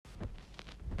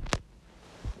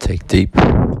Take deep,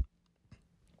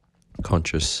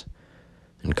 conscious,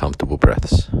 and comfortable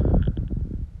breaths.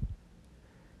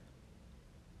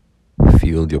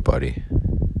 Feel your body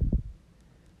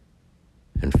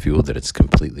and feel that it's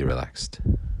completely relaxed.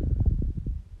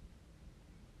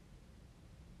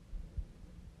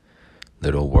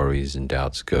 Let all worries and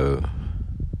doubts go,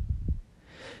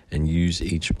 and use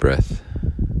each breath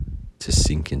to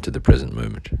sink into the present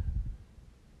moment.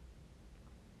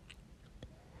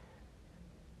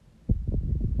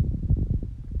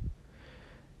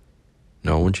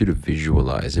 Now I want you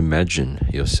to imagine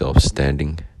yourself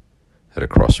standing at a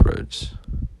crossroads.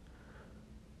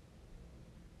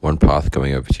 One path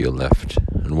going over to your left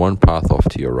and one path off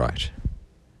to your right.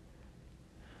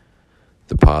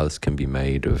 The paths can be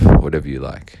made of whatever you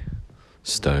like.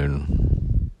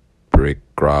 Stone, brick,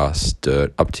 grass,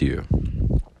 dirt, up to you.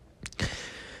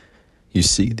 You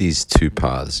see these two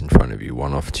paths in front of you,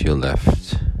 one off to your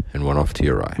left and one off to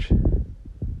your right.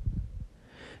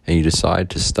 And you decide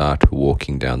to start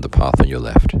walking down the path on your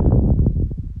left.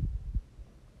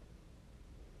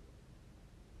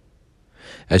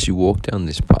 As you walk down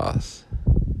this path,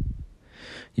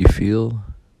 you feel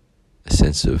a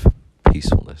sense of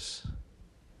peacefulness,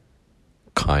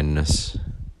 kindness,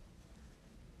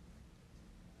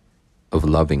 of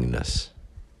lovingness.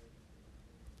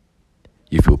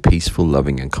 You feel peaceful,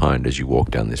 loving, and kind as you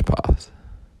walk down this path.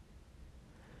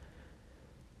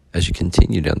 As you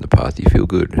continue down the path, you feel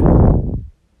good,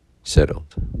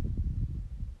 settled.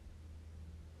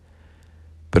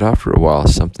 But after a while,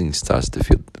 something starts to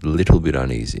feel a little bit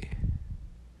uneasy.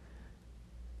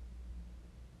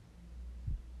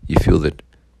 You feel that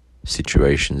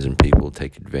situations and people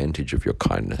take advantage of your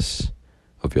kindness,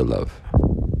 of your love.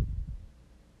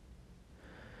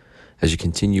 As you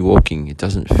continue walking, it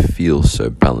doesn't feel so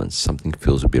balanced. Something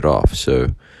feels a bit off,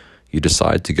 so you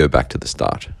decide to go back to the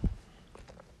start.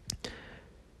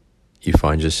 You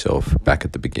find yourself back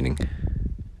at the beginning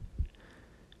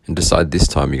and decide this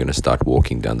time you're going to start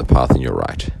walking down the path on your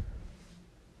right.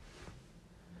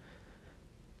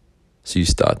 So you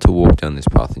start to walk down this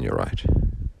path on your right.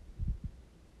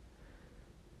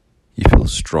 You feel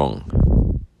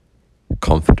strong,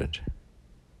 confident,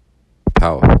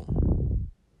 powerful.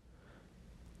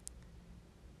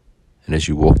 And as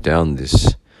you walk down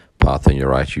this path on your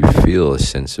right, you feel a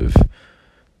sense of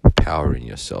power in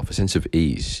yourself, a sense of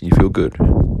ease. You feel good.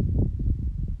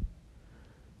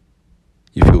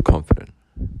 You feel confident.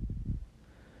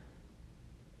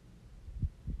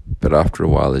 But after a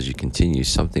while, as you continue,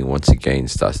 something once again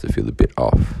starts to feel a bit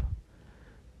off,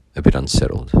 a bit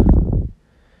unsettled.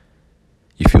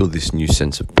 You feel this new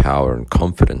sense of power and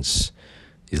confidence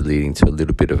is leading to a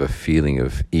little bit of a feeling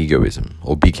of egoism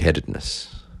or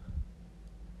big-headedness.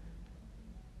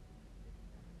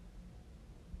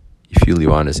 You feel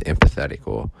you aren't as empathetic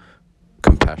or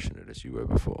compassionate as you were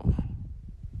before.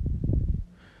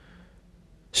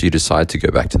 So you decide to go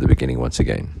back to the beginning once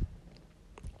again.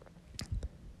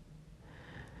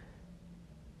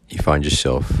 You find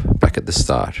yourself back at the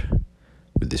start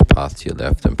with this path to your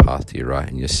left and path to your right,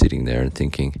 and you're sitting there and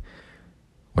thinking,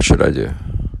 what should I do?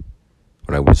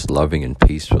 When I was loving and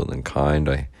peaceful and kind,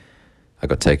 I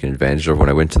got taken advantage of. When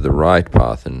I went to the right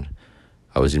path and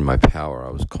I was in my power, I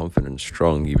was confident and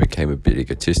strong, you became a bit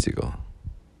egotistical.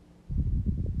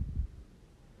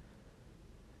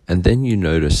 And then you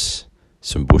notice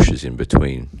some bushes in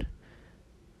between,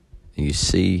 and you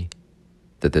see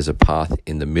that there's a path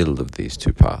in the middle of these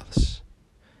two paths.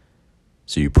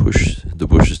 So you push the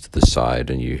bushes to the side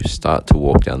and you start to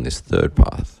walk down this third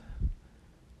path.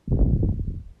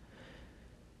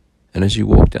 And as you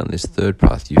walk down this third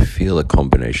path, you feel a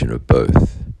combination of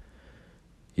both.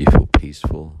 You feel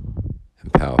peaceful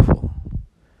and powerful.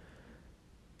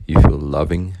 You feel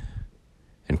loving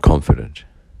and confident.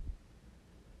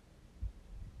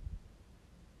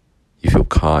 You feel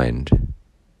kind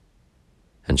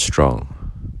and strong.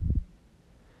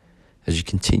 As you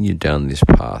continue down this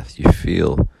path, you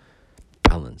feel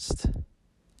balanced.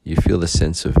 You feel a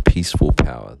sense of peaceful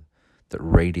power that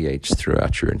radiates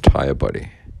throughout your entire body.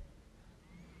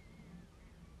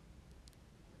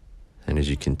 And as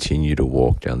you continue to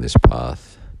walk down this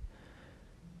path,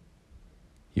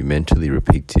 you mentally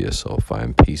repeat to yourself, I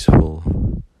am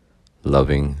peaceful,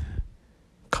 loving,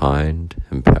 kind,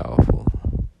 and powerful.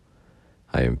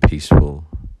 I am peaceful,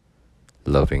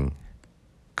 loving,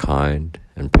 kind,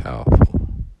 and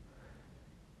powerful.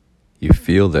 You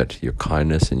feel that your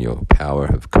kindness and your power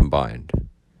have combined,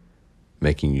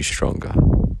 making you stronger.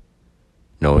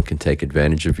 No one can take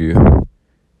advantage of you,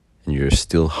 and you're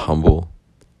still humble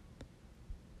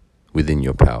within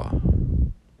your power.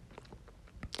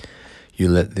 You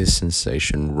let this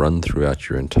sensation run throughout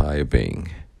your entire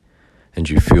being, and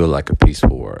you feel like a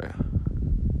peaceful warrior.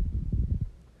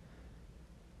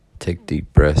 Take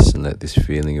deep breaths and let this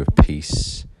feeling of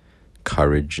peace,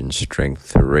 courage, and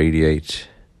strength radiate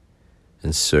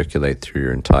and circulate through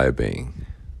your entire being.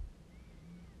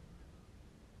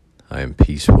 I am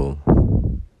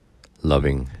peaceful,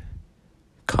 loving,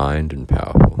 kind, and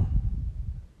powerful.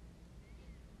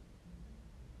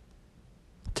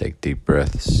 Take deep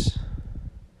breaths,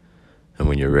 and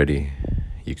when you're ready,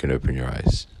 you can open your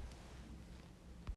eyes.